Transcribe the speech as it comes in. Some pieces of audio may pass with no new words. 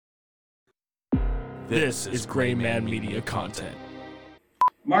This is Gray Man Media content.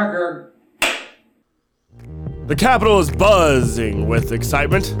 Marker. The capital is buzzing with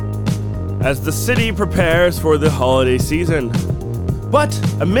excitement as the city prepares for the holiday season. But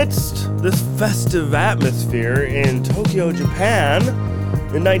amidst this festive atmosphere in Tokyo, Japan,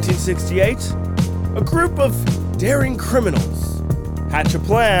 in 1968, a group of daring criminals hatch a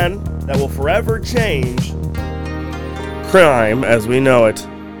plan that will forever change crime as we know it.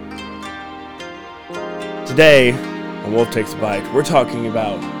 Today, on Wolf Takes a Bite, we're talking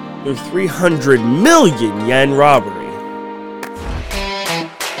about the 300 million yen robbery.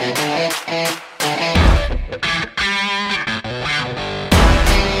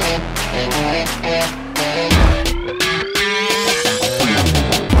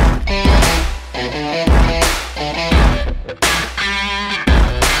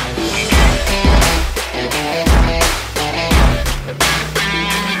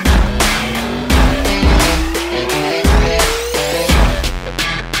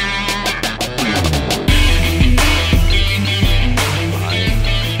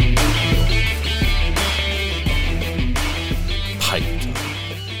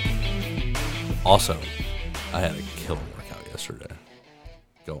 Also, I had a killer workout yesterday.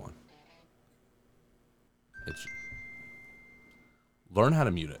 Go on. Learn how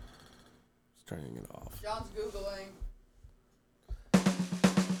to mute it. Just turning it off. John's Googling.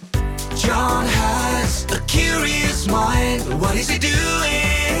 John has a curious mind. What is he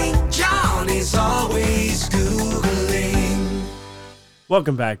doing? John is always Googling.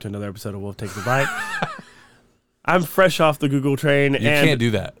 Welcome back to another episode of Wolf Takes a Bite. I'm fresh off the Google train. You can't do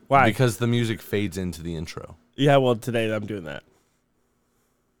that. Why? Because the music fades into the intro. Yeah, well, today I'm doing that.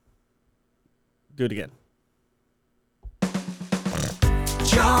 Do it again.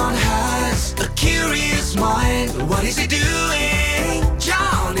 John has a curious mind. What is he doing?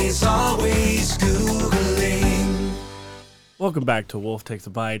 John is always Googling. Welcome back to Wolf Takes a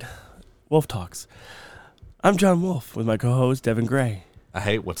Bite. Wolf Talks. I'm John Wolf with my co-host Devin Gray. I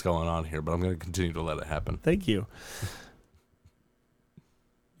hate what's going on here, but I'm going to continue to let it happen. Thank you.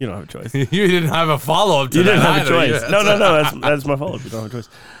 You don't have a choice. You didn't have a follow-up to You that didn't have a either. choice. No. That's my follow-up. You don't have a choice.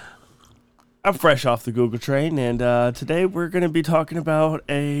 I'm fresh off the Google train, and today we're going to be talking about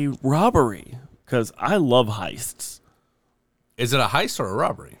a robbery, because I love heists. Is it a heist or a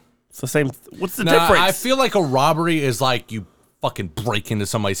robbery? It's the same. What's the difference? I feel like a robbery is like you fucking break into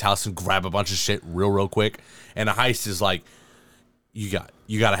somebody's house and grab a bunch of shit real quick, and a heist is like you got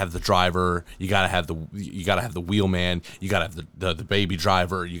to have the driver, you got to have the wheelman, you got to have the baby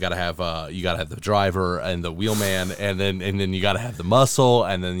driver, you got to have the driver and the wheelman, and then you got to have the muscle,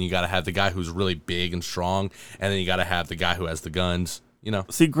 and then you got to have the guy who's really big and strong, and then you got to have the guy who has the guns. You know.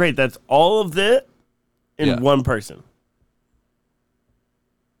 See, great. That's all of it in one person.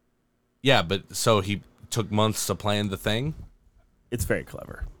 Yeah, but so he took months to plan the thing. It's very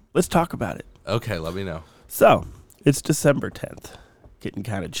clever. Let's talk about it. Okay, let me know. So it's December 10th. Getting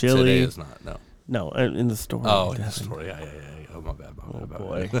kind of chilly. Today is not. No, in the story. Oh, in the story. Yeah. Oh, my bad. Oh,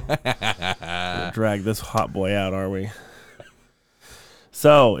 boy. We'll drag this hot boy out, are we?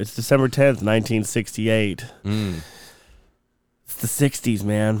 So, it's December 10th, 1968. It's the 60s,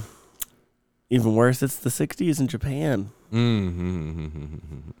 man. Even worse, it's the 60s in Japan.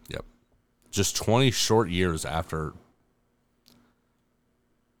 Yep. Just 20 short years after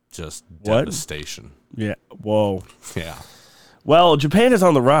just devastation. Yeah. Whoa. Yeah. Well, Japan is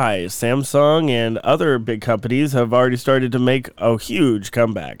on the rise. Samsung and other big companies have already started to make a huge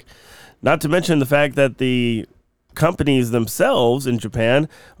comeback. Not to mention the fact that the companies themselves in Japan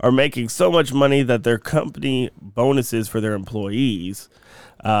are making so much money that their company bonuses for their employees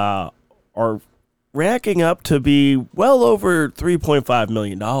are racking up to be well over $3.5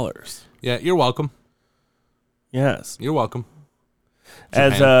 million. Yeah, you're welcome. Yes. You're welcome.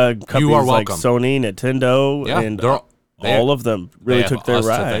 As companies like Sony, Nintendo, and all of them really took their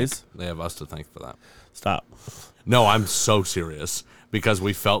rise. They have us to thank for that. Stop. No, I'm so serious. Because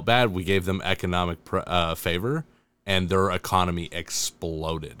we felt bad, we gave them economic favor, and their economy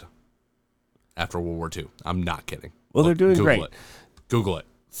exploded after World War II. I'm not kidding. Well, they're doing great. Google it.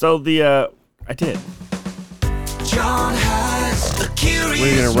 So I did. John has a curious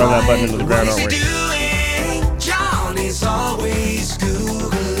We're going to run that button into the ground, aren't we? John is always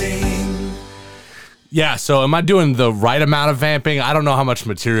Googling. Yeah, so am I doing the right amount of vamping? I don't know how much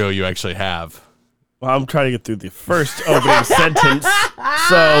material you actually have. Well, I'm trying to get through the first opening sentence,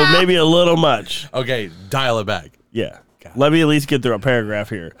 so maybe a little much. Okay, dial it back. Yeah. Let me at least get through a paragraph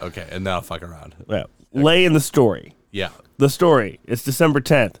here. Okay, and now fuck around. Yeah. Lay in the story. Yeah. The story. It's December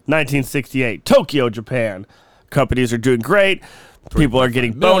 10th, 1968, Tokyo, Japan. Companies are doing great. People are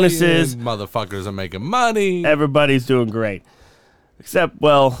getting bonuses. Motherfuckers are making money. Everybody's doing great. Except,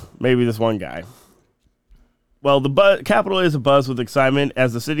 well, maybe this one guy. Well, the capital is abuzz with excitement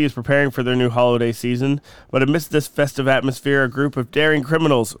as the city is preparing for their new holiday season. But amidst this festive atmosphere, a group of daring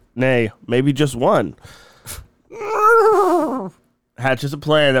criminals, nay, maybe just one, hatches a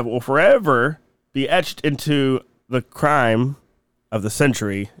plan that will forever be etched into the crime of the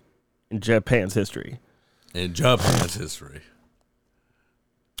century in Japan's history. In Japan's history.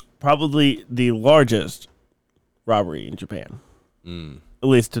 Probably the largest robbery in Japan, at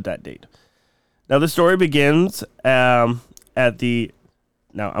least to that date. Now, the story begins at the...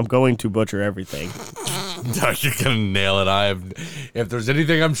 Now, I'm going to butcher everything. No, you're going to nail it. If there's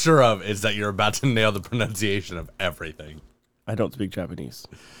anything I'm sure of, it's that you're about to nail the pronunciation of everything. I don't speak Japanese.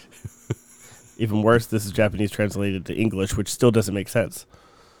 Even worse, this is Japanese translated to English, which still doesn't make sense.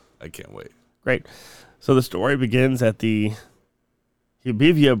 I can't wait. Great. So the story begins at the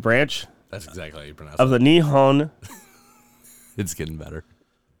Hibiya branch That's exactly how you pronounce of it. the Nihon It's getting better.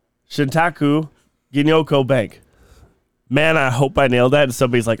 Shintaku Ginyoko Bank. Man, I hope I nailed that. And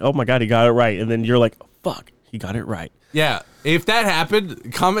somebody's like, oh my God, he got it right. And then you're like, fuck, he got it right. Yeah, if that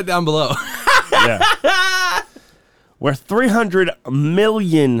happened, comment down below. Yeah. Where 300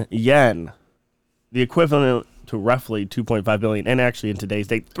 million yen, the equivalent to roughly 2.5 billion, and actually in today's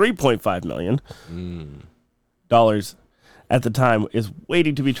date, 3.5 million dollars at the time, is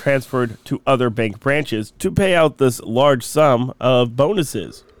waiting to be transferred to other bank branches to pay out this large sum of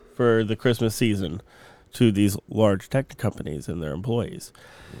bonuses for the Christmas season to these large tech companies and their employees.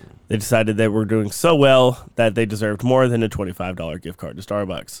 They decided they were doing so well that they deserved more than a $25 gift card to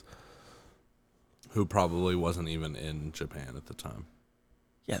Starbucks. Who probably wasn't even in Japan at the time.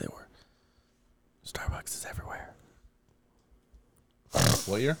 Yeah, they were. Starbucks is everywhere.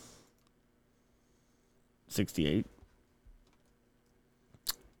 What year? 68.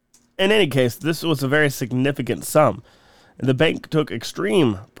 In any case, this was a very significant sum, and the bank took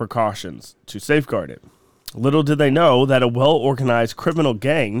extreme precautions to safeguard it. Little did they know that a well-organized criminal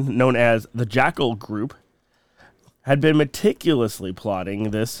gang known as the Jackal Group had been meticulously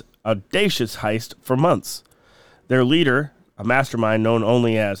plotting this audacious heist for months. Their leader, a mastermind known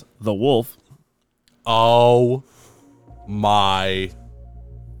only as the Wolf. Oh my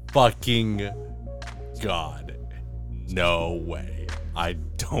fucking God. No way. I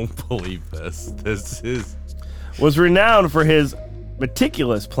don't believe this. Was renowned for his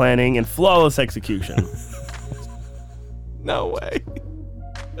meticulous planning and flawless execution. No way.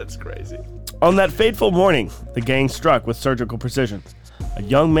 That's crazy. On that fateful morning, the gang struck with surgical precision. A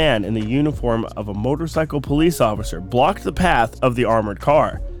young man in the uniform of a motorcycle police officer blocked the path of the armored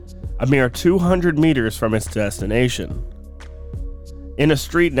car, a mere 200 meters from its destination. In a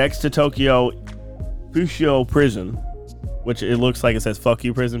street next to Tokyo Fukio Prison, which it looks like it says fuck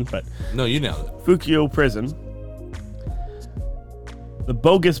you prison, but No, you nailed it. Fukio Prison, the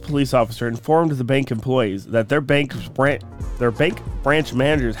bogus police officer informed the bank employees that their bank branch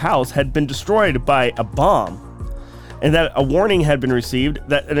manager's house had been destroyed by a bomb, and that a warning had been received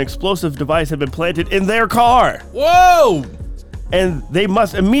that an explosive device had been planted in their car, Whoa! and they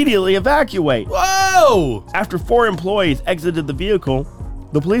must immediately evacuate. Whoa! After 4 employees exited the vehicle,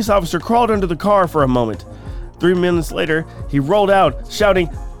 the police officer crawled under the car for a moment. 3 minutes later, he rolled out, shouting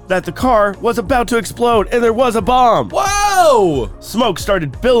that the car was about to explode and there was a bomb. Whoa! Smoke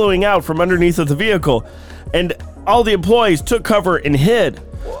started billowing out from underneath of the vehicle, and all the employees took cover and hid.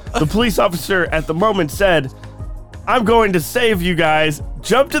 The police officer at the moment said, "I'm going to save you guys,"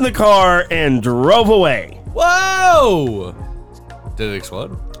 jumped in the car and drove away. Whoa! Did it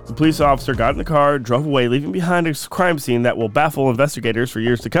explode? The police officer got in the car, drove away, leaving behind a crime scene that will baffle investigators for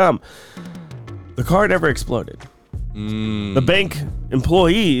years to come. The car never exploded. The bank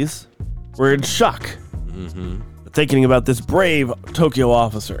employees were in shock, thinking about this brave Tokyo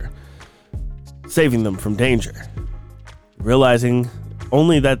officer saving them from danger, realizing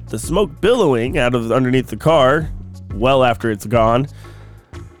only that the smoke billowing out of underneath the car, well after it's gone,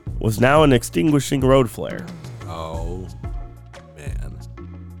 was now an extinguishing road flare. Oh, man.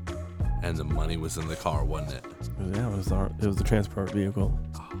 And the money was in the car, wasn't it? Yeah, it was the transport vehicle.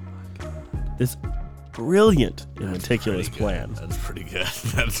 Oh my God. This brilliant and meticulous plan. That's pretty good.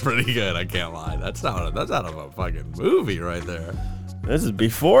 That's pretty good. I can't lie. That's out of a fucking movie right there. This is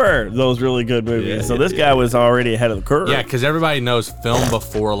before those really good movies, Yeah, so yeah, this guy was already ahead of the curve. Yeah, because everybody knows film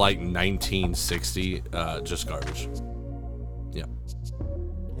before like 1960, just garbage. Yeah.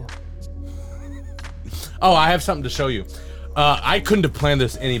 Oh, I have something to show you. I couldn't have planned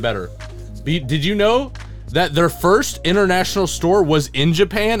this any better. Did you know that their first international store was in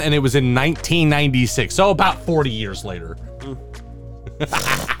Japan, and it was in 1996, so about 40 years later.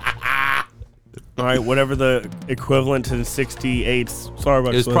 All right, whatever the equivalent to 68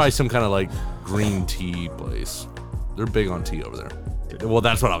 Starbucks It's was. probably some kind of like green tea place. They're big on tea over there. Well,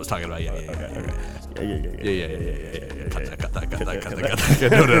 that's what I was talking about. Yeah. Cut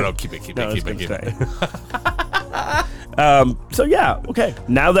that. No. Keep it. So yeah, okay.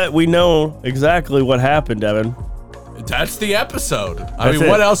 Now that we know exactly what happened, Evan, That's the episode. I That's mean, it.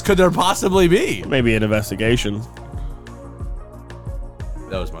 what else could there possibly be? maybe an investigation.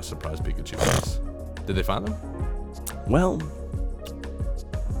 That was my surprise Pikachu face. Did they find them? Well,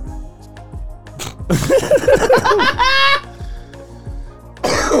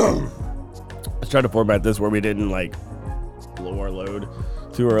 let's try to format this where we didn't like blow our load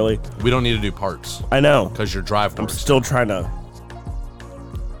too early. We don't need to do parts I know. because your drive I'm works. still trying to.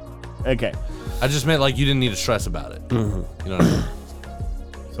 Okay, I just meant like you didn't need to stress about it. You know what I mean?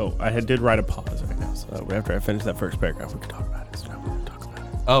 so I did write a pause right now. So after I finish that first paragraph, we can talk about it. So now we're gonna talk about it.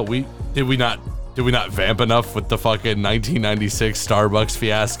 Oh, did we not vamp enough with the fucking 1996 Starbucks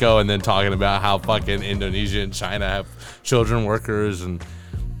fiasco and then talking about how fucking Indonesia and China have children workers and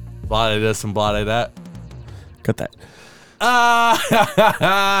blah de this and blah de that? Cut that.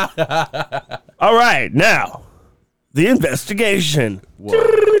 All right, now the investigation.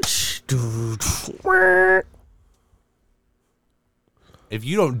 If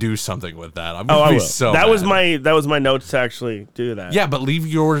you don't do something with that, I'm Oh, gonna I be will. so that was mad. my notes to actually do that. Yeah, but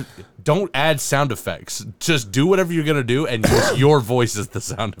don't add sound effects. Just do whatever you're gonna do and use your voice as the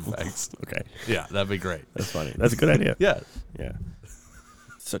sound effects. Okay, Yeah, that'd be great. that's funny. That's a good idea. Yeah. Yeah.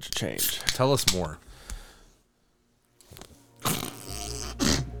 Such a change. Tell us more.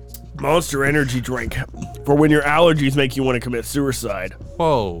 Monster Energy drink for when your allergies make you want to commit suicide.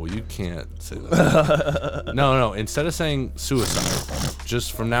 Whoa, you can't say that. No. Instead of saying suicide,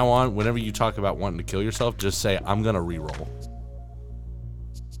 just from now on, whenever you talk about wanting to kill yourself, just say, I'm gonna reroll.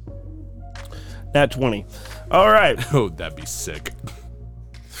 Nat 20. All right. Oh, that'd be sick.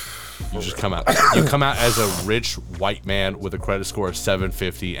 You just come out. You come out as a rich white man with a credit score of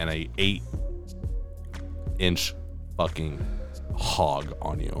 750 and a 8-inch fucking hog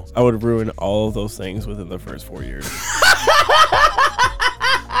on you. I would ruin all of those things within the first 4 years.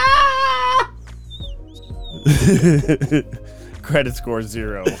 Credit score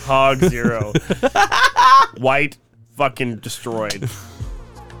 0. Hog 0. White fucking destroyed.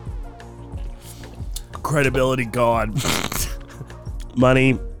 Credibility gone.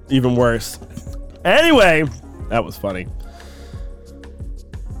 Money even worse. Anyway, that was funny.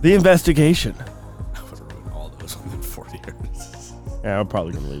 The investigation. I would ruin all those within 4 years. Yeah, I'm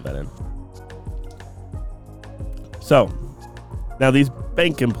probably going to leave that in. So, now these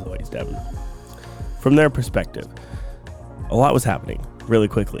bank employees, Devin, from their perspective, a lot was happening really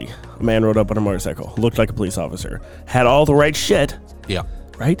quickly. A man rode up on a motorcycle, looked like a police officer, had all the right shit, Yeah.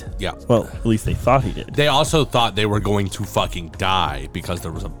 right? Yeah. Well, at least they thought he did. They also thought they were going to fucking die because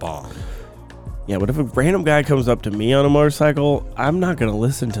there was a bomb. Yeah, but if a random guy comes up to me on a motorcycle, I'm not going to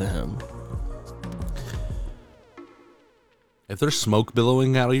listen to him. If there's smoke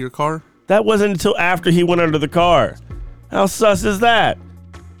billowing out of your car, That wasn't until after he went under the car. How sus is that?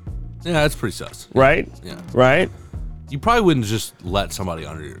 yeah, that's pretty sus. Right? Yeah. Right? You probably wouldn't just let somebody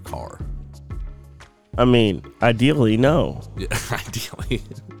under your car. I mean, ideally, no. Yeah, ideally.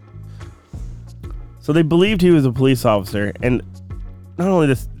 So they believed he was a police officer, and not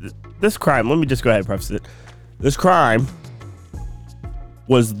only this crime, let me just go ahead and preface it. This crime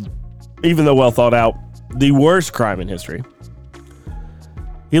was, even though well thought out, the worst crime in history.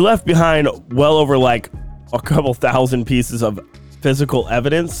 He left behind well over like a couple thousand pieces of physical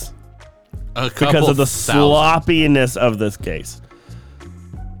evidence because of the sloppiness of this case.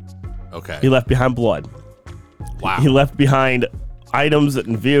 Okay. He left behind blood. Wow. He left behind items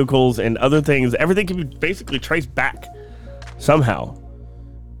and vehicles and other things. Everything can be basically traced back somehow.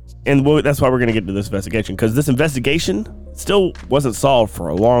 And that's why we're going to get into this investigation, because this investigation still wasn't solved for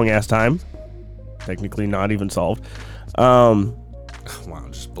a long ass time. Technically not even solved. Wow,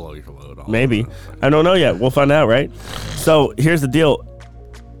 just blow your load off. Maybe. I don't know yet. We'll find out, right? So here's the deal.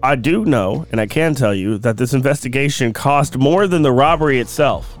 I do know, and I can tell you, that this investigation cost more than the robbery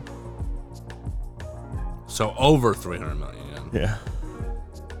itself. So over 300 million. Yeah.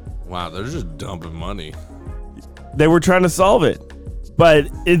 Wow, they're just dumping money. They were trying to solve it, but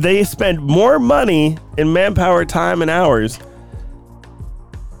they spent more money in manpower, time, and hours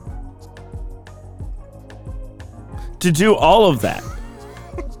to do all of that.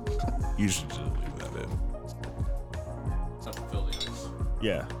 You should just leave that in. Have to fill the ice.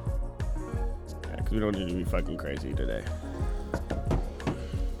 Yeah. Yeah, because we don't need to be fucking crazy today.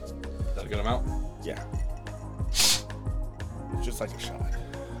 Is that a good amount? Yeah. just like a shot.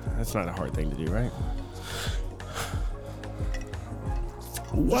 That's not a hard thing to do, right?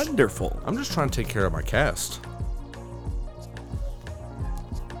 Wonderful. I'm just trying to take care of my cast.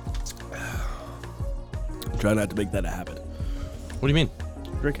 Try not to make that a habit. What do you mean?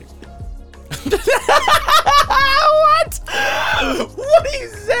 Drinking. What? What are you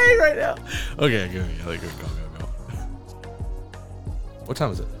saying right now? Okay, go. What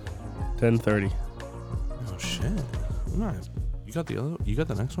time is it? 10:30. Oh shit! You got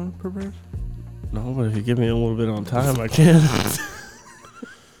the next one prepared? No, but if you give me a little bit on time, I can.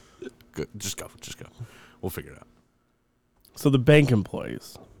 Good. Just go. We'll figure it out. So the bank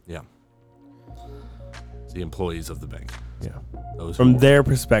employees. Yeah. The employees of the bank. Yeah. Those From their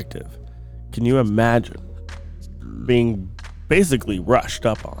perspective, can you imagine being basically rushed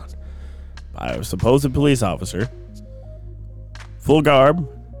up on by a supposed police officer, full garb,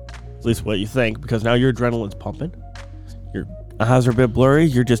 at least what you think, because now your adrenaline's pumping, your eyes are a bit blurry,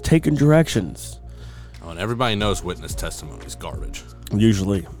 you're just taking directions. Oh, and everybody knows witness testimony is garbage.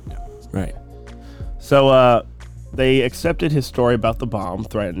 Usually. Yeah. Right. So, they accepted his story about the bomb,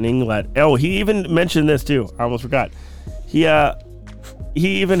 threatening that. Oh, he even mentioned this too. I almost forgot. He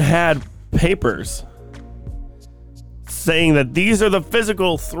even had papers saying that these are the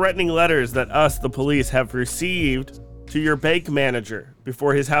physical threatening letters that us, the police, have received to your bank manager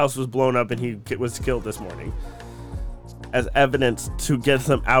before his house was blown up and he was killed this morning, as evidence to get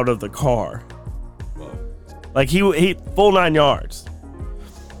them out of the car. Whoa. Like he full 9 yards.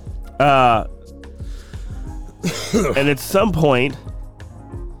 And at some point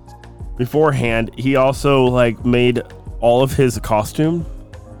beforehand, he also like made all of his costume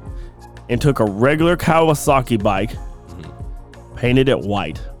and took a regular Kawasaki bike, painted it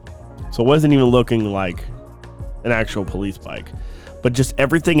white. So it wasn't even looking like an actual police bike, but just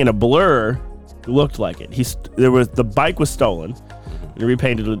everything in a blur looked like it. The bike was stolen and he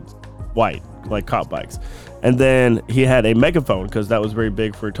repainted it white, like cop bikes. And then he had a megaphone because that was very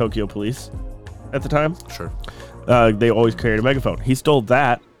big for Tokyo police at the time. Sure. They always carried a megaphone. He stole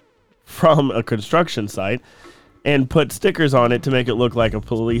that from a construction site and put stickers on it to make it look like a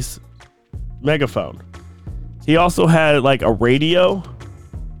police megaphone. He also had like a radio,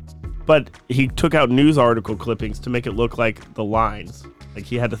 but he took out news article clippings to make it look like the lines. Like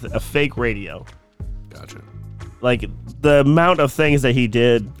he had a fake radio. Gotcha. Like the amount of things that he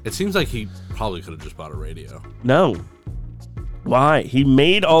did. It seems like he probably could have just bought a radio. No. Why? He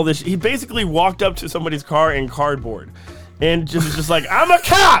made all this. He basically walked up to somebody's car in cardboard and just like, I'm a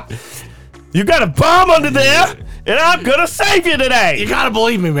cop. You got a bomb under there and I'm going to save you today. You gotta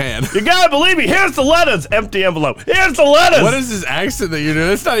believe me, man. You got to believe me. Here's the letters. Empty envelope. Here's the letters. What is this accent that you're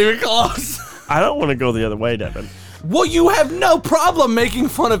doing? It's not even close. I don't want to go the other way, Devin. Well, you have no problem making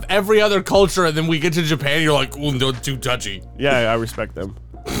fun of every other culture, and then we get to Japan, and you're like, "Ooh, no, too touchy." Yeah, I respect them.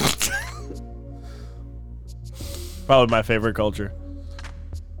 Probably my favorite culture.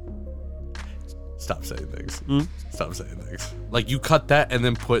 Stop saying things. Stop saying things. Like, you cut that and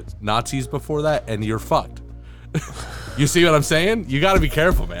then put Nazis before that, and you're fucked. You see what I'm saying? You gotta be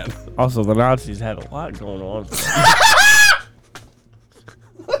careful, man. Also, the Nazis had a lot going on.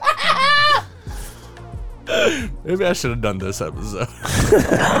 Maybe I should have done this episode.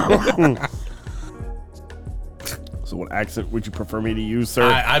 So what accent would you prefer me to use, sir?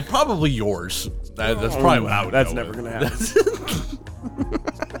 I probably yours. That's probably what I would That's go never with. going to happen.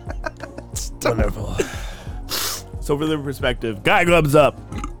 Wonderful. So for their perspective, guy gloves up.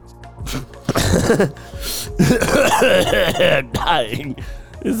 Dying.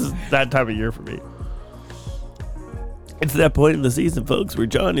 This is that time of year for me. It's that point in the season, folks, where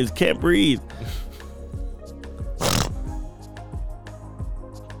John is can't breathe.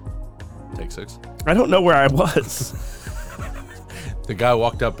 Take 6. I don't know where I was. The guy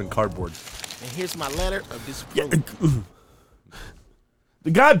walked up in cardboard. And here's my letter of disapproval.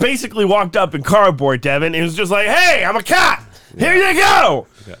 The guy basically walked up in cardboard, Devin, and was just like, hey, I'm a cop. Here you go.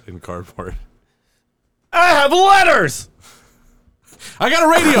 Yeah, in cardboard. I have letters. I got a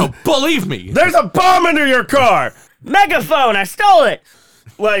radio. Believe me. There's a bomb under your car. Megaphone, I stole it.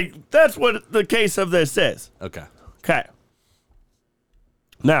 Like, that's what the case of this is. Okay. Okay.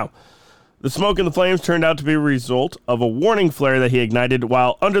 Now, the smoke and the flames turned out to be a result of a warning flare that he ignited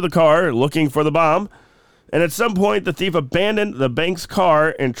while under the car looking for the bomb. And at some point, the thief abandoned the bank's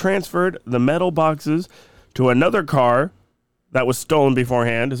car and transferred the metal boxes to another car that was stolen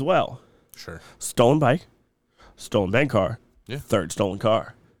beforehand as well. Sure. Stolen bike, stolen bank car, Yeah. third stolen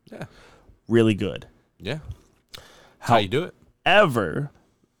car. Yeah. Really good. Yeah. How you do it? However,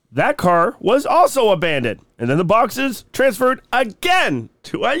 that car was also abandoned, and then the boxes transferred again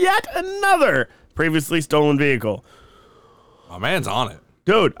to a yet another previously stolen vehicle. My man's on it.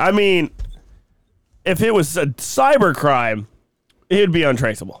 Dude, I mean, if it was a cyber crime, it'd be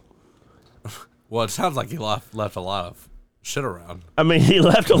untraceable. Well, it sounds like he left a lot of shit around. I mean, he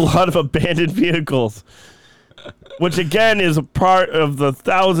left a lot of abandoned vehicles, which again is a part of the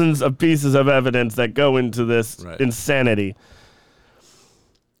thousands of pieces of evidence that go into this insanity.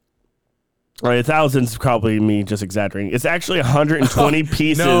 Right, thousands, probably me just exaggerating. It's actually 120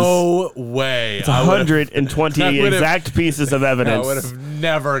 pieces. No way. It's 120 exact pieces of evidence. I would have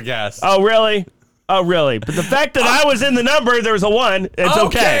never guessed. Oh, really? Oh, really? But the fact that I was in the number, there was a 1, it's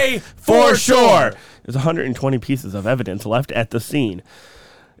okay. For sure. There's 120 pieces of evidence left at the scene,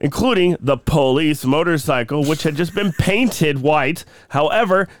 including the police motorcycle, which had just been painted white.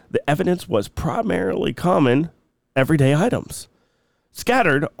 However, the evidence was primarily common, everyday items,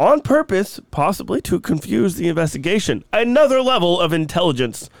 scattered on purpose, possibly to confuse the investigation. Another level of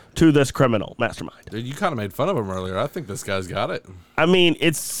intelligence to this criminal mastermind. Dude, you kind of made fun of him earlier. I think this guy's got it. I mean,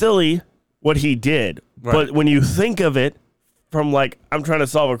 it's silly what he did, but when you think of it from like, I'm trying to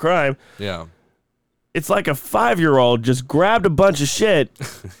solve a crime, yeah, it's like a 5-year-old just grabbed a bunch of shit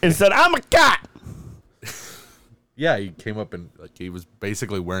and said, I'm a cop. Yeah, he came up and like he was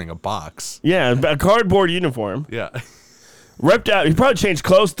basically wearing a box. Yeah, a cardboard uniform. Yeah. Ripped out. He probably changed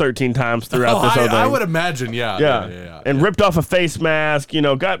clothes 13 times throughout this whole thing. I would imagine, yeah. And ripped off a face mask,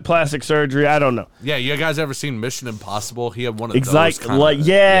 got plastic surgery. I don't know. Yeah, you guys ever seen Mission Impossible? He had one of those.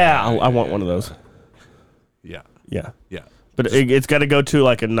 I want one of those. Yeah. Yeah. Yeah. But it's got to go to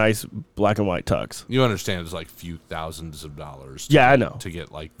like a nice black and white tux. You understand it's like a few thousands of dollars. I know. To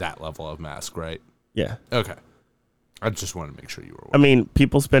get like that level of mask, right? Yeah. Okay. I just wanted to make sure you were aware. I mean,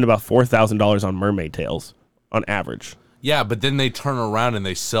 people spend about $4,000 on mermaid tails on average. Yeah, but then they turn around and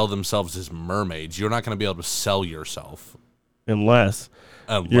they sell themselves as mermaids. You're not going to be able to sell yourself. Unless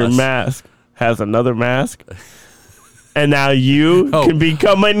your mask has another mask. And now you can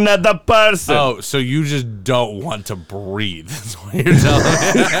become another person. Oh, so you just don't want to breathe. That's what you're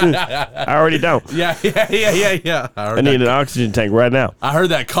telling me. I already don't. Yeah. I need an oxygen tank right now. I heard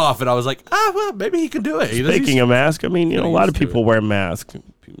that cough and I was like, well, maybe he can do it. Speaking of masks, I mean, a lot of people wear masks.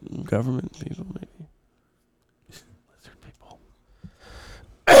 Government people, maybe.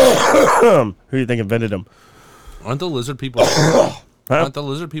 Who do you think invented them? Aren't the lizard people? Aren't the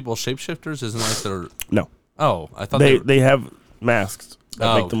lizard people shapeshifters? Isn't like they're no? Oh, I thought they have masks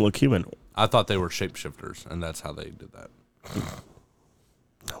that make them look human. I thought they were shapeshifters, and that's how they did that.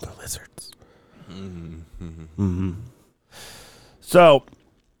 No, they're lizards. Mm-hmm. So,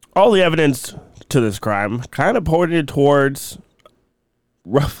 all the evidence to this crime kind of pointed towards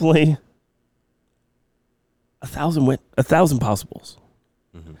roughly 1,000 possibles.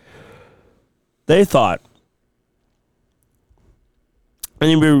 Mm-hmm. They thought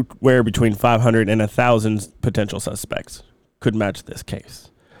anywhere between 500 and 1,000 potential suspects could match this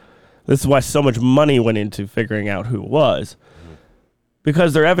case. This is why so much money went into figuring out who it was,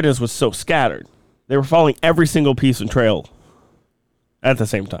 because their evidence was so scattered. They were following every single piece and trail at the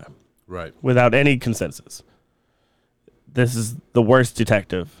same time, right? Without any consensus. This is the worst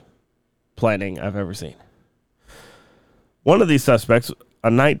detective planning I've ever seen. One of these suspects, a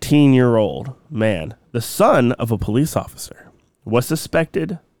 19-year-old man, the son of a police officer, was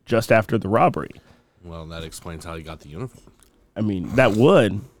suspected just after the robbery. Well, that explains how he got the uniform. I mean, that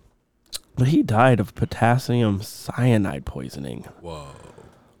would. But he died of potassium cyanide poisoning. Whoa.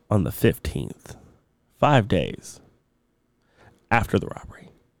 On the 15th, 5 days after the robbery.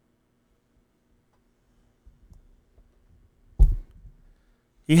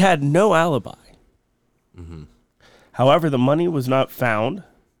 He had no alibi. Mm-hmm. However, the money was not found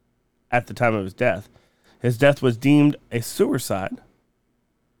at the time of his death. His death was deemed a suicide,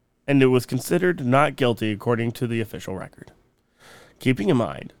 and it was considered not guilty according to the official record. Keeping in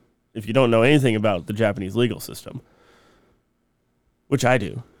mind, if you don't know anything about the Japanese legal system, which I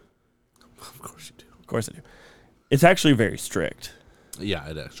do. Of course you do. Of course I do. It's actually very strict. Yeah,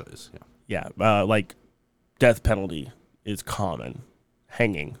 it actually is. Yeah. Like death penalty is common.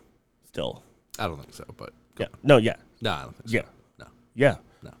 Hanging still. I don't think so, but yeah. No, yeah. No, I don't think so. Yeah. No. Yeah.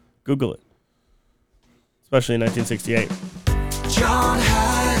 No. Google it. Especially in 1968. John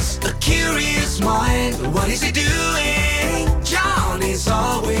has a curious mind. What is he doing? John is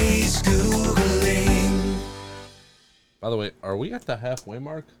always Googling. By the way, are we at the halfway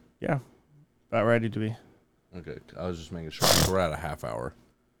mark? Yeah. About ready to be. Okay. I was just making sure. We're at a half hour.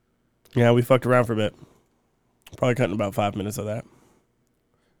 Yeah, we fucked around for a bit. Probably cutting about 5 minutes of that.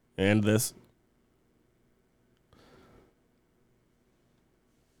 And this.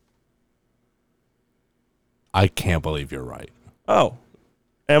 I can't believe you're right. Oh.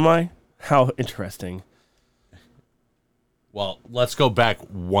 Am I? How interesting. Well, let's go back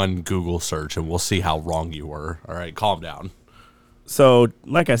one Google search and we'll see how wrong you were. All right, calm down. So,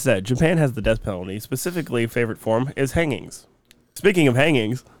 like I said, Japan has the death penalty. Specifically, favorite form is hangings. Speaking of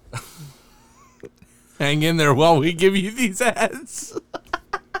hangings, hang in there while we give you these ads.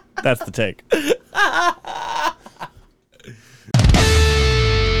 That's the take.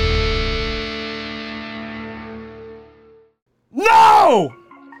 No!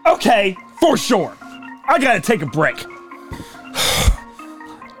 Okay, for sure. I gotta take a break.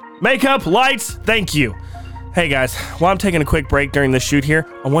 Makeup, lights, thank you. Hey guys, while I'm taking a quick break during this shoot here,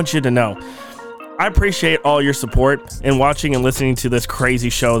 I want you to know I appreciate all your support in watching and listening to this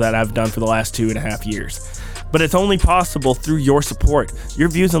crazy show that I've done for the last 2.5 years. But it's only possible through your support. Your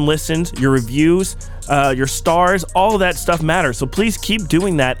views and listens, your reviews, your stars, all of that stuff matters. So please keep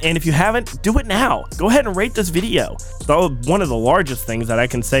doing that. And if you haven't, do it now. Go ahead and rate this video. So one of the largest things that I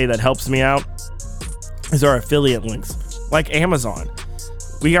can say that helps me out is our affiliate links, like Amazon.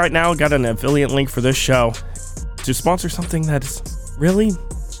 We right now got an affiliate link for this show to sponsor something that's really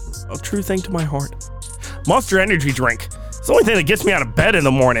a true thing to my heart. Monster Energy Drink. It's the only thing that gets me out of bed in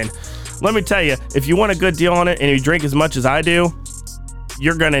the morning. Let me tell you, if you want a good deal on it and you drink as much as I do,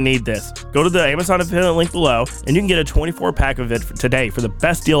 you're gonna need this. Go to the Amazon affiliate link below and you can get a 24 pack of it today for the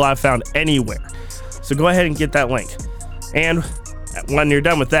best deal I've found anywhere. So go ahead and get that link. And when you're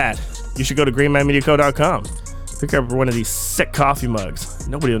done with that, you should go to greenmanmediaco.com. Pick up one of these sick coffee mugs.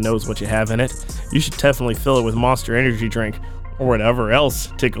 Nobody knows what you have in it. You should definitely fill it with Monster Energy Drink or whatever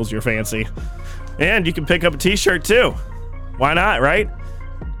else tickles your fancy. And you can pick up a t-shirt too. Why not, right?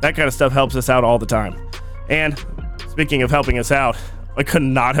 That kind of stuff helps us out all the time. And speaking of helping us out, I could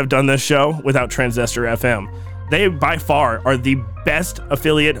not have done this show without Transistor FM. They by far are the best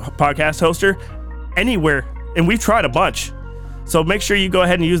affiliate podcast hoster anywhere, and we've tried a bunch. So make sure you go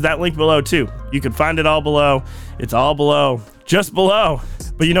ahead and use that link below too. You can find it all below. It's all below, just below.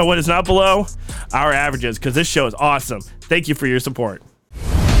 But you know what is not below? Our averages, because this show is awesome. Thank you for your support.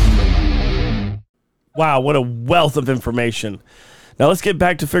 Wow, what a wealth of information. Now let's get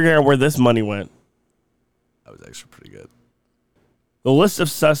back to figuring out where this money went. That was actually pretty good. The list of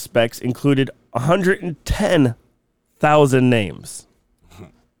suspects included 110,000 names.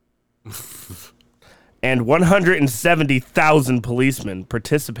 And 170,000 policemen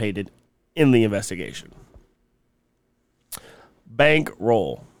participated in the investigation.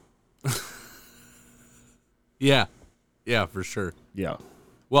 Bankroll. Yeah, for sure. Yeah.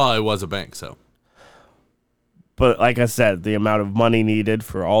 Well, it was a bank, so. But like I said, the amount of money needed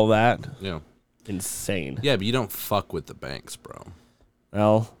for all that, Yeah. insane. Yeah, but you don't fuck with the banks, bro.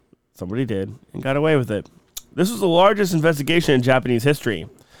 Well, somebody did and got away with it. This was the largest investigation in Japanese history.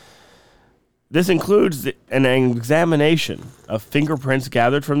 This includes an examination of fingerprints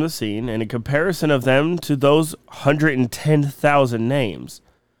gathered from the scene and a comparison of them to those 110,000 names.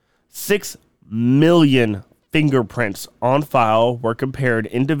 6 million fingerprints on file were compared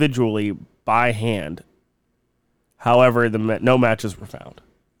individually by hand. However, no matches were found.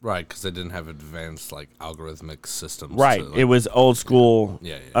 Right, because they didn't have advanced, like, algorithmic systems. Right, to, like, it was old school.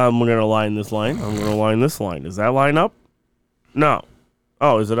 Yeah. We're going to line this line. I'm going to line this line. Does that line up? No.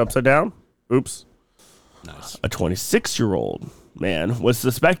 Oh, is it upside down? Oops. Nice. A 26-year-old man was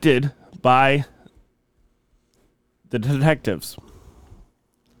suspected by the detectives.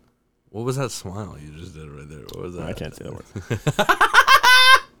 What was that smile you just did right there? What was that? I can't say that word.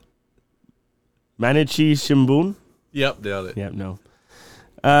 Manichi Shimbun? Yep, nailed it. Yep, no.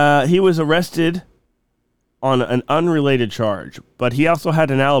 He was arrested on an unrelated charge, but he also had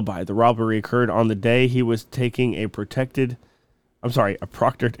an alibi. The robbery occurred on the day he was taking a proctored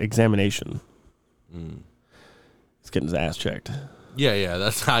examination. He's getting his ass checked. Yeah,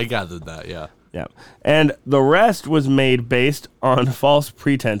 that's how I gathered that, yeah. Yeah. And the arrest was made based on false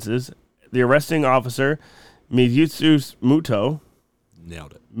pretenses. The arresting officer, Mitsuyomoto.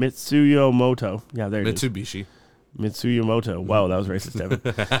 Nailed it. Mitsuyomoto. Yeah, there it is. Mitsubishi. Mitsuyomoto. Wow, that was racist, Evan.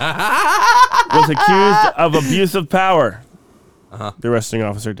 Was accused of abuse of power. Uh-huh. The arresting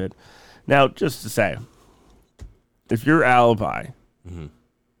officer did. Now, just to say, if your alibi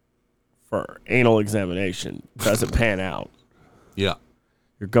for anal examination doesn't pan out, Yeah.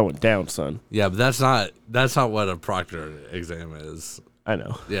 you're going down, son. Yeah, but that's not what a proctor exam is. I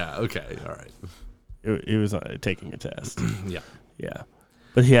know. Yeah, okay, all right. He was taking a test. Yeah. Yeah.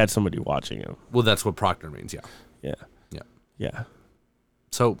 But he had somebody watching him. Well, that's what proctor means, yeah. Yeah. Yeah. Yeah.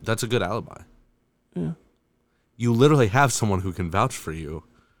 So that's a good alibi. Yeah. You literally have someone who can vouch for you.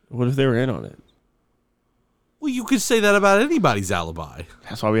 What if they were in on it? Well, you could say that about anybody's alibi.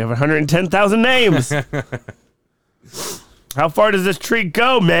 That's why we have 110,000 names. How far does this tree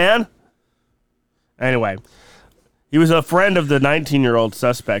go, man? Anyway, He was a friend of the 19-year-old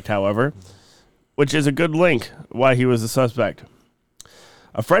suspect, however, which is a good link why he was a suspect.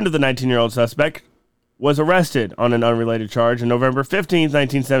 A friend of the 19-year-old suspect was arrested on an unrelated charge on November 15th,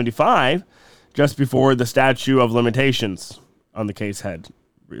 1975, just before the statute of limitations on the case had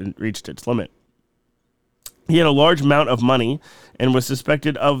reached its limit. He had a large amount of money and was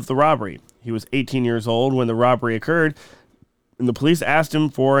suspected of the robbery. He was 18 years old when the robbery occurred, and the police asked him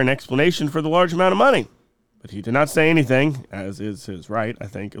for an explanation for the large amount of money. But he did not say anything, as is his right, I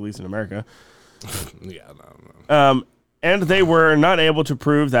think, at least in America. And they were not able to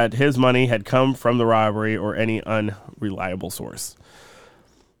prove that his money had come from the robbery or any unreliable source.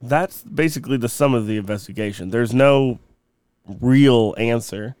 That's basically the sum of the investigation. There's no real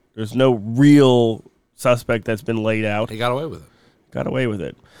answer. There's no real suspect that's been laid out. He got away with it. Got away with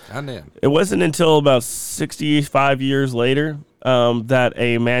it. Goddamn. It wasn't until about 65 years later that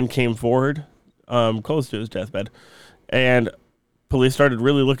a man came forward, close to his deathbed, and police started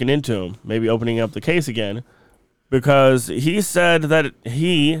really looking into him, maybe opening up the case again, because he said that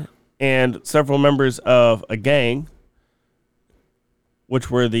he and several members of a gang, which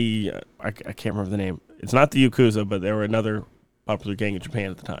were the, I can't remember the name. It's not the Yakuza, but they were another popular gang in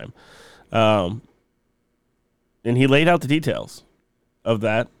Japan at the time. And he laid out the details of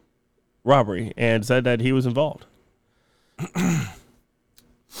that robbery and said that he was involved.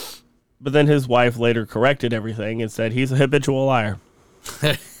 But then his wife later corrected everything and said he's a habitual liar.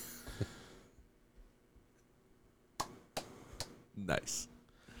 Nice.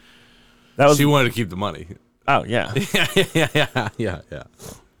 She wanted to keep the money. Oh, yeah. Yeah.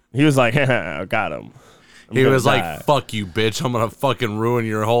 He was like, got him. He was like, fuck you, bitch. I'm going to fucking ruin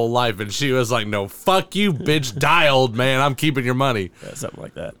your whole life. And she was like, no, fuck you, bitch. Die, old man. I'm keeping your money. Yeah, something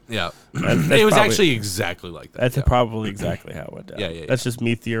like that. Yeah. That's it was actually exactly like that. That's probably exactly how it went down. Yeah. That's just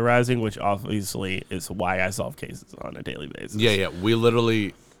me theorizing, which obviously is why I solve cases on a daily basis. Yeah.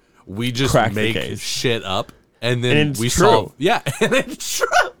 We just Crack the make case. shit up. And then And it's we true. solve. Yeah. And it's true.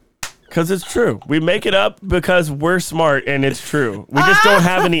 Because it's true. We make it up because we're smart and it's true. We just don't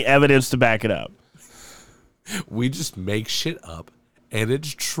have any evidence to back it up. We just make shit up and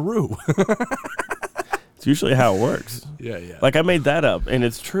it's true. It's usually how it works. Yeah. Like I made that up and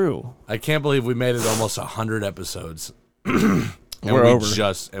it's true. I can't believe we made it almost 100 episodes. And We're over.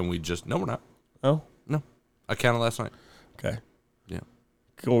 No, we're not. Oh, No. I counted last night. okay. Yeah.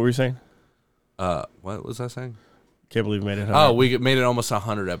 What were you saying? What was I saying? Can't believe we made it. Oh, we made it almost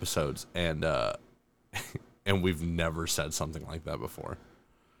 100 episodes, and and we've never said something like that before.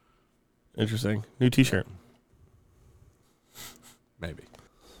 Interesting. New T-shirt. Maybe.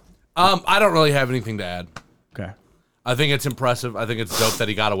 I don't really have anything to add. Okay. I think it's impressive. I think it's dope that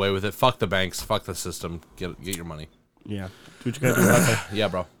he got away with it. Fuck the banks. Fuck the system. Get your money. Yeah. Do what you gotta do. About Yeah,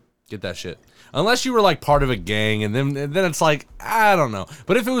 bro. Get that shit. Unless you were like part of a gang, and then it's like, I don't know.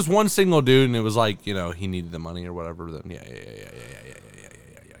 But if it was one single dude and it was like, you know, he needed the money or whatever, then yeah.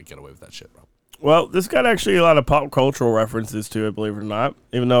 Get away with that shit, bro. Well, this got actually a lot of pop cultural references to it, believe it or not.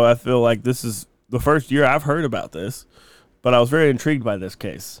 Even though I feel like this is the first year I've heard about this, but I was very intrigued by this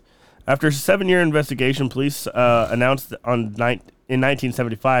case. After a 7-year investigation, police announced in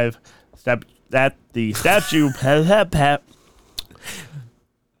 1975 that the statue.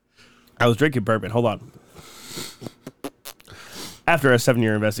 I was drinking bourbon. Hold on. After a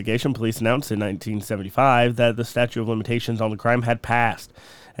 7-year investigation, police announced in 1975 that the statute of limitations on the crime had passed.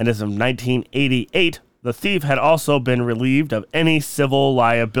 And as of 1988, the thief had also been relieved of any civil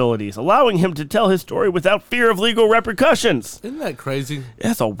liabilities, allowing him to tell his story without fear of legal repercussions. Isn't that crazy?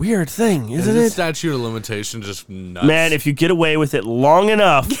 That's a weird thing, isn't the it? Statute of limitation just nuts. Man, if you get away with it long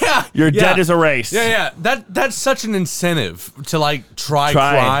enough, your debt is erased. Yeah. That's such an incentive to like try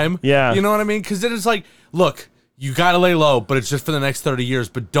crime. Yeah. You know what I mean? Because then it's like, look, you got to lay low, but it's just for the next 30 years.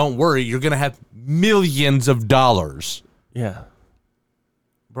 But don't worry, you're going to have millions of dollars. Yeah.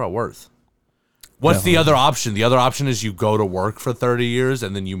 Bro, worth. What's the other option? The other option is you go to work for 30 years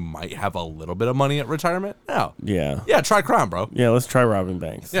and then you might have a little bit of money at retirement. No. Yeah. Yeah, try crime, bro. Yeah, let's try robbing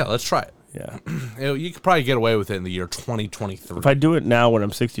banks. Yeah, let's try it. Yeah. You could probably get away with it in the year 2023. If I do it now when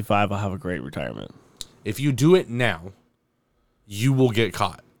I'm 65, I'll have a great retirement. If you do it now, you will get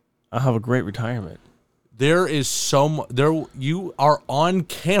caught. I'll have a great retirement. There is you are on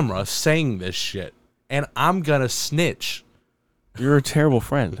camera saying this shit, and I'm gonna snitch. You're a terrible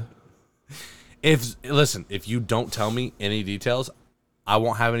friend. If you don't tell me any details, I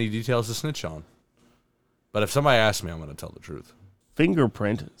won't have any details to snitch on. But if somebody asks me, I'm gonna tell the truth.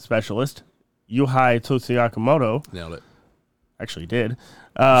 Fingerprint specialist Yuhei Tsutsuyakamoto Nailed it. actually did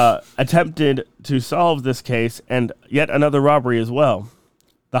attempted to solve this case and yet another robbery as well.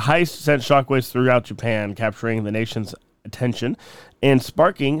 The heist sent shockwaves throughout Japan, capturing the nation's attention and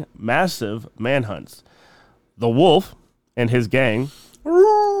sparking massive manhunts. The Wolf and his gang,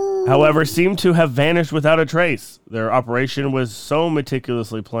 however, seemed to have vanished without a trace. Their operation was so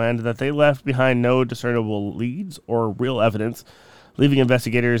meticulously planned that they left behind no discernible leads or real evidence, leaving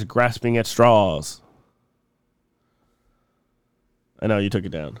investigators grasping at straws. I know, you took it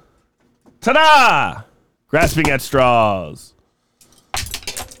down. Ta-da! Grasping at straws.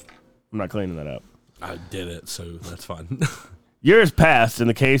 I'm not cleaning that up. I did it, so that's fine. Years passed and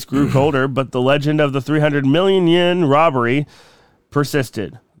the case grew colder, but the legend of the 300 million yen robbery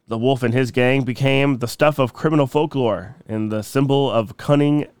persisted. The Wolf and his gang became the stuff of criminal folklore and the symbol of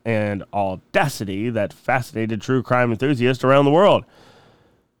cunning and audacity that fascinated true crime enthusiasts around the world.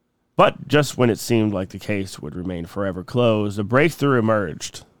 But just when it seemed like the case would remain forever closed, a breakthrough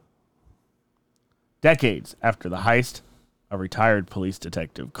emerged. Decades after the heist, a retired police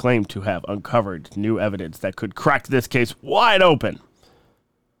detective claimed to have uncovered new evidence that could crack this case wide open.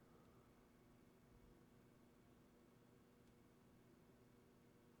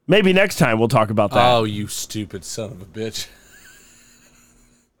 Maybe next time we'll talk about that. Oh, you stupid son of a bitch.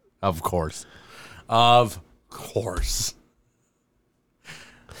 Of course. Of course.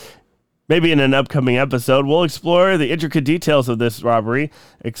 Maybe in an upcoming episode, we'll explore the intricate details of this robbery,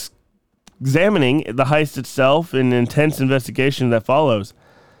 examining the heist itself and intense investigation that follows.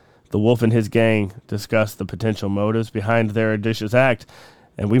 The Wolf and his gang discuss the potential motives behind their audacious act,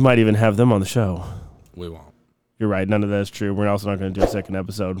 and we might even have them on the show. We won't. You're right, none of that is true. We're also not going to do a second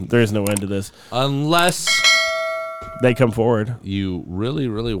episode. There is no end to this. Unless they come forward. You really,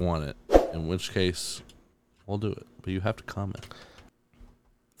 really want it, in which case we'll do it. But you have to comment.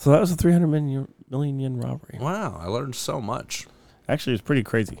 So that was a 300 million yen robbery. Wow, I learned so much. Actually, it's pretty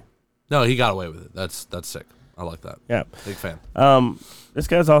crazy. No, he got away with it. That's sick. I like that. Yeah. Big fan. This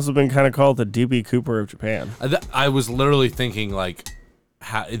guy's also been kind of called the DB Cooper of Japan. I was literally thinking, like,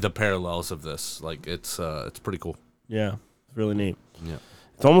 the parallels of this. Like, it's pretty cool. Yeah, it's really neat. Yeah.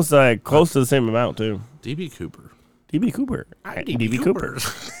 It's almost like close to the same amount, too. DB Cooper. DB Cooper. DB Cooper.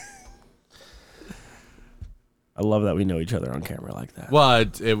 I love that we know each other on camera like that. Well,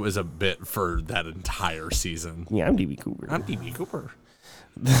 it was a bit for that entire season. Yeah, I'm DB Cooper. I'm DB Cooper.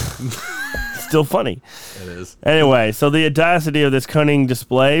 Still funny. It is. Anyway, so the audacity of this cunning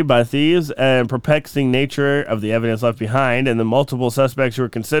display by thieves and perplexing nature of the evidence left behind and the multiple suspects who were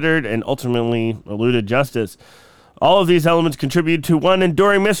considered and ultimately eluded justice. All of these elements contribute to one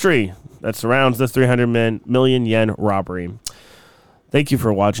enduring mystery that surrounds this 300 million yen robbery. Thank you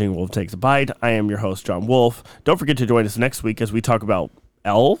for watching Wolf Takes a Bite. I am your host, John Wolf. Don't forget to join us next week as we talk about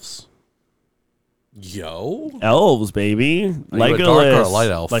elves. Yo. Elves, baby. Are you a dark or a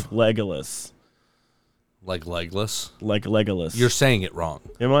light elf? Like Legolas. Like Legless? Like Legolas. You're saying it wrong.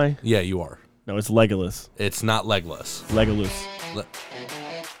 Am I? Yeah, you are. No, it's Legolas. It's not Legless. Legolas.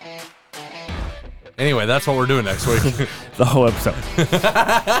 Anyway, that's what we're doing next week. The whole episode.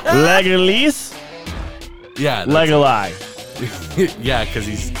 Legolas? Yeah. Legoli. Yeah, because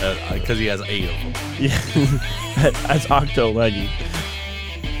he has 8 of them. Yeah. That's Octo-Leggy.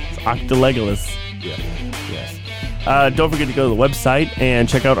 It's Octo-Legolas. Yeah. Yes. Don't forget to go to the website and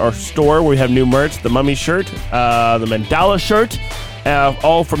check out our store where we have new merch, the Mummy shirt, the Mandala shirt,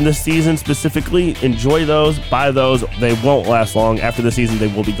 all from this season specifically. Enjoy those. Buy those. They won't last long. After the season, they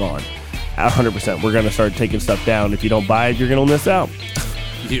will be gone. 100%. We're going to start taking stuff down. If you don't buy it, you're going to miss out.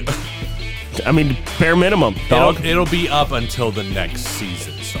 I mean, bare minimum, dog. It'll be up until the next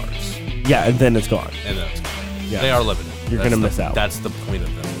season starts. Yeah, and then it's gone. And then it's gone. Yeah. They are limited. You're going to miss out. That's the point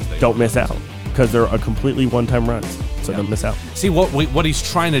of them. Don't miss out. Because they're a completely one-time runs. So don't miss out. See, what he's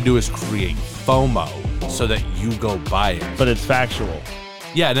trying to do is create FOMO so that you go buy it. But it's factual.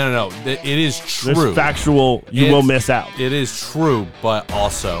 Yeah, no. It is true. There's factual, you will miss out. It is true, but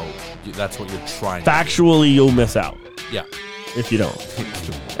also that's what you're trying to Factually, you'll miss out. Yeah. If you don't.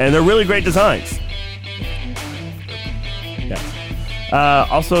 And they're really great designs. Yeah.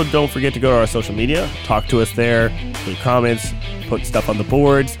 Also, don't forget to go to our social media. Talk to us there. Leave comments. Put stuff on the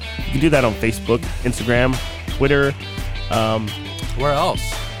boards. You can do that on Facebook, Instagram, Twitter. Where else?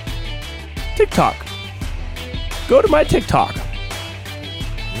 TikTok. Go to my TikTok.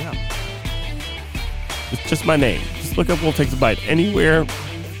 Yeah. It's just my name. Just look up Wolf Takes a Bite anywhere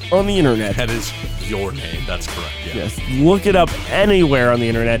on the internet. That is your name. That's correct. Yeah. Yes. Look it up anywhere on the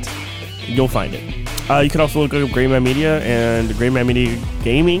internet. You'll find it. You can also look up Grayman Media and Grayman Media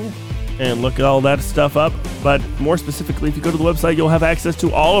Gaming and look at all that stuff up. But more specifically, if you go to the website, you'll have access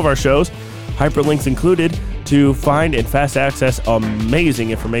to all of our shows, hyperlinks included, to find and fast access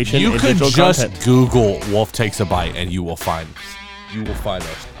amazing information. You and could digital just content. Google Wolf Takes a Bite and you will find you will find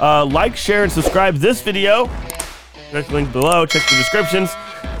us. Like, share, and subscribe this video. Check the link below. Check the descriptions.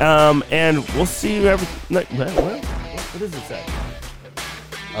 And we'll see you every... What does it say?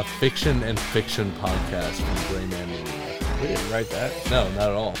 A fiction and fiction podcast from Gray Man Media. We didn't write that. No, not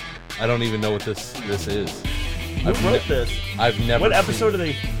at all. I don't even know what this is. Who wrote this? I've never. What episode are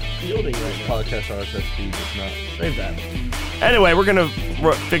they fielding right now? Podcast RSS feed is not. Save that. Anyway, we're gonna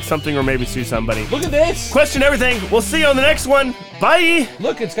fix something or maybe sue somebody. Look at this. Question everything. We'll see you on the next one. Bye.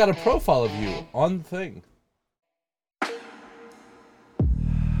 Look, it's got a profile of you on the thing.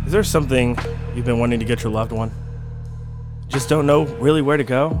 Is there something you've been wanting to get your loved one? Just don't know really where to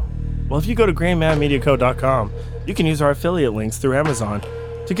go? Well, if you go to graymanmediaco.com, you can use our affiliate links through Amazon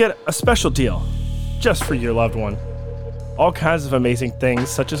to get a special deal just for your loved one. All kinds of amazing things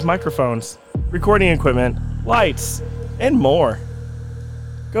such as microphones, recording equipment, lights, and more.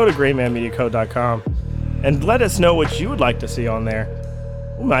 Go to graymanmediaco.com and let us know what you would like to see on there.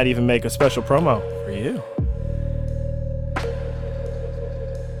 We might even make a special promo for you.